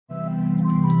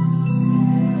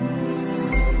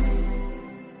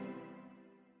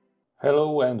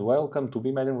Hello and welcome to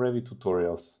Be Made in Revit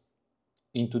tutorials.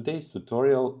 In today's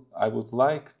tutorial, I would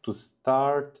like to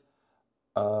start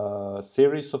a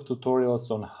series of tutorials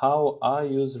on how I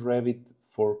use Revit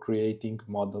for creating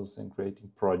models and creating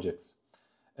projects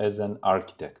as an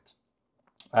architect.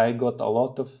 I got a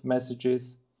lot of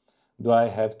messages. Do I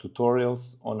have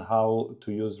tutorials on how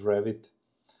to use Revit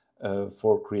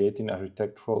for creating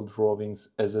architectural drawings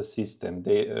as a system?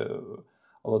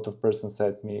 A lot of persons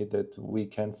said me that we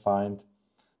can find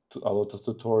a lot of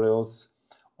tutorials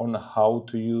on how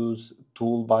to use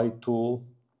tool by tool,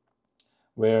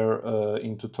 where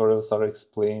in tutorials are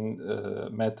explained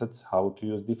methods how to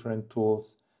use different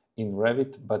tools in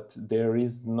Revit, but there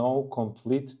is no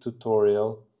complete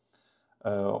tutorial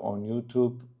on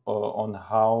YouTube on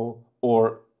how,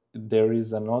 or there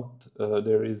is not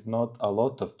a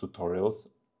lot of tutorials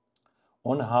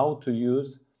on how to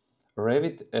use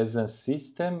Revit as a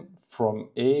system from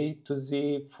A to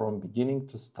Z, from beginning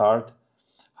to start,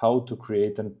 how to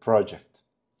create a project.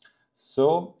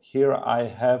 So here I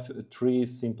have three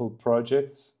simple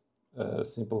projects,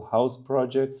 simple house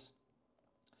projects,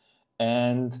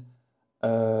 and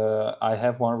I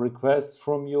have one request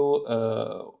from you.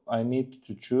 I need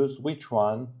to choose which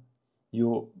one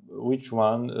to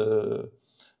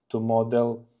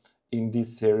model in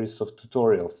this series of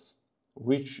tutorials.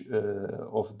 Which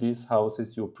of these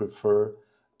houses you prefer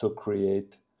to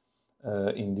create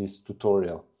in this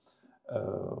tutorial.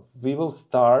 We will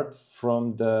start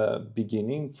from the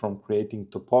beginning, from creating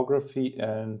topography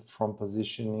and from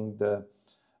positioning the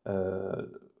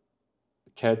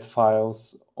CAD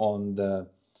files on the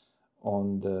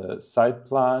site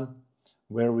plan,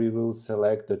 where we will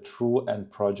select the true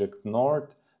and project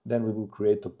north. Then we will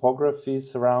create topography,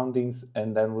 surroundings,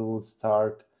 and then we will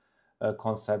start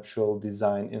conceptual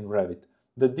design in Revit.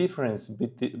 The difference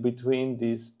between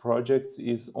these projects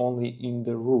is only in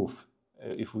the roof,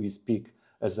 if we speak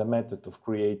as a method of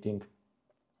creating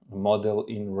a model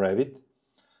in Revit.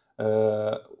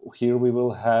 Here we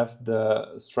will have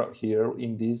here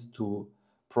in these two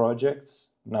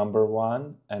projects, number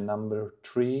 1 and number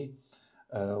 3,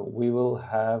 we will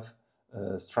have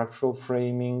structural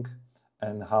framing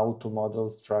and how to model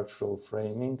structural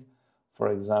framing. For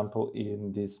example,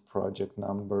 in this project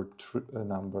number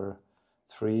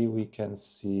 3, we can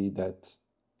see that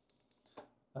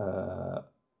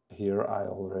here I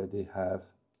already have,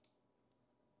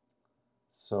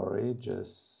 sorry,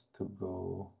 just to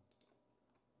go,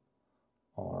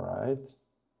 all right.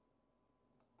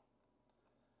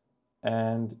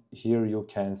 And here you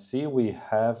can see we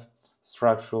have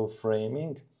structural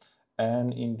framing,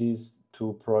 and in these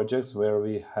two projects where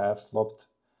we have sloped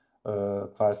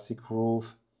classic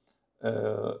roof,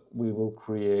 we will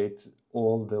create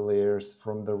all the layers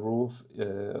from the roof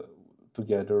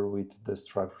together with the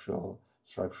structural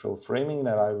framing,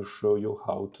 and I will show you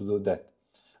how to do that.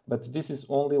 But this is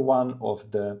only one of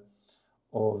the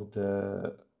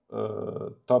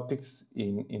topics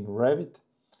in Revit.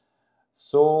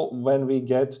 So when we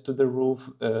get to the roof,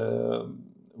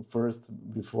 first,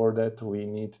 before that, we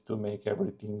need to make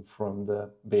everything from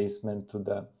the basement to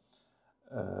the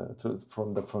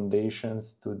from the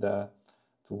foundations to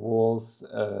walls,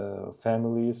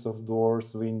 families of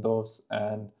doors, windows,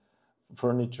 and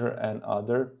furniture and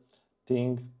other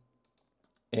thing.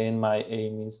 And my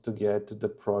aim is to get the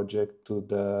project to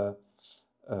the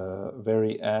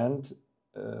very end,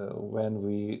 when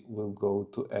we will go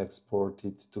to export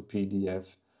it to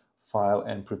PDF file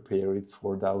and prepare it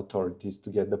for the authorities to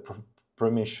get the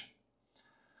permission.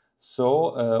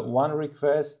 So one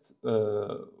request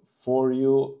for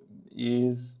you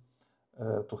is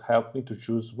to help me to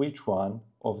choose which one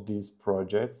of these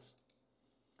projects,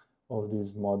 of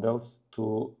these models,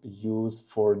 to use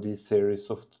for this series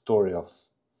of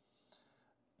tutorials.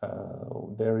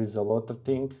 There is a lot of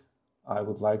things I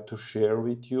would like to share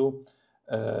with you.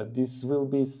 This will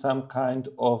be some kind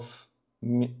of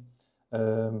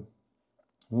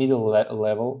middle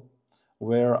level,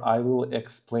 where I will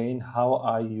explain how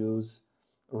I use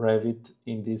Revit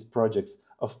in these projects.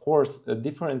 Of course,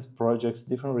 different projects,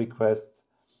 different requests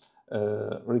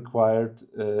required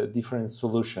different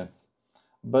solutions,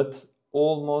 but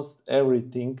almost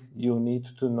everything you need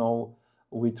to know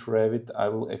with Revit I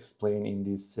will explain in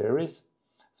this series.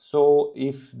 So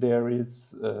if there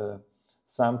is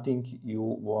something you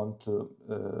want to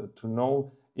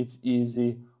know, it's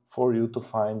easy for you to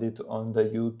find it on the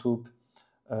YouTube,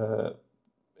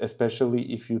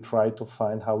 especially if you try to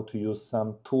find how to use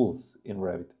some tools in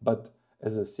Revit. But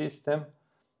as a system,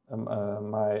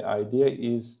 my idea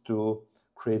is to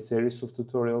create series of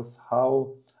tutorials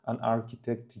how an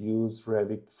architect use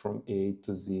Revit from A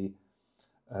to Z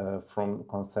from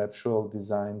conceptual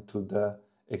design to the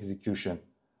execution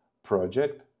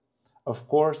project. Of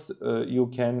course, you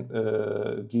can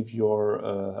give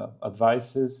your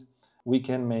advices. We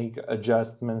can make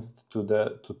adjustments to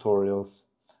the tutorials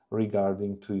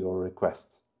regarding to your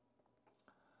requests.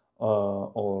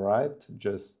 All right,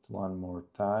 just one more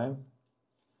time.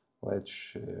 Let's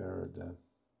share the...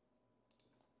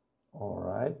 All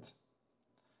right.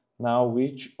 Now,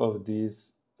 which of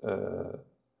these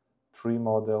three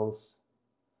models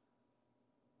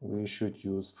we should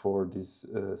use for this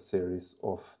series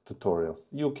of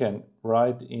tutorials? You can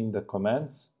write in the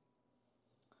comments,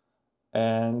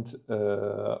 and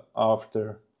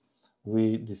after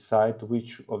we decide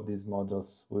which of these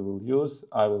models we will use,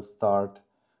 I will start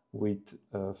with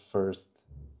first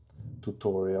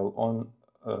tutorial on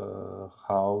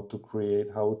how to create,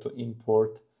 how to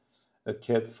import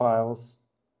CAD files,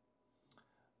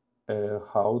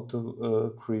 how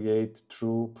to create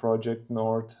through Project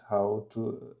Nord, how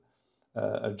to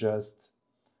adjust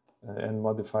and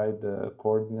modify the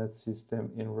coordinate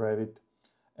system in Revit,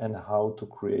 and how to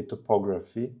create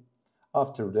topography.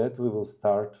 After that, we will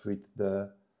start with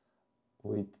the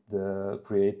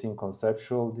creating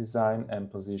conceptual design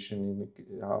and positioning,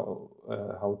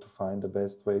 how to find the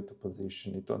best way to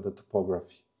position it on the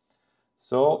topography.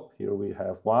 So here we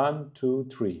have 1, 2,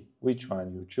 3. Which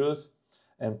one you choose?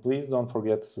 And please don't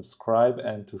forget to subscribe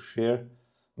and to share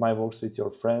my works with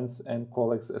your friends and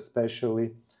colleagues.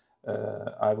 Especially,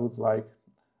 I would like,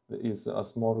 is a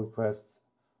small request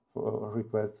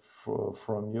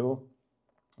from you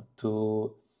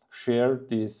to share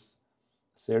this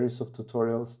series of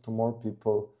tutorials to more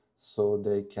people, so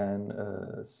they can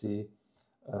see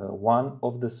one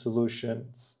of the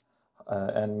solutions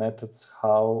and methods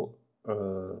how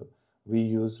we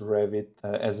use Revit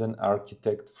as an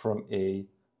architect from A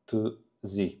to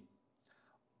Z.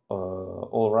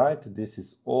 All right, this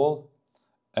is all,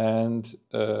 and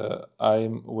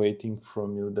I'm waiting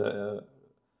from you the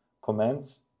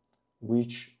comments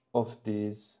which of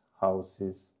these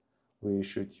houses we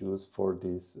should use for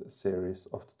this series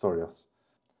of tutorials.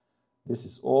 This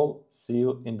is all. See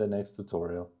you in the next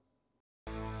tutorial.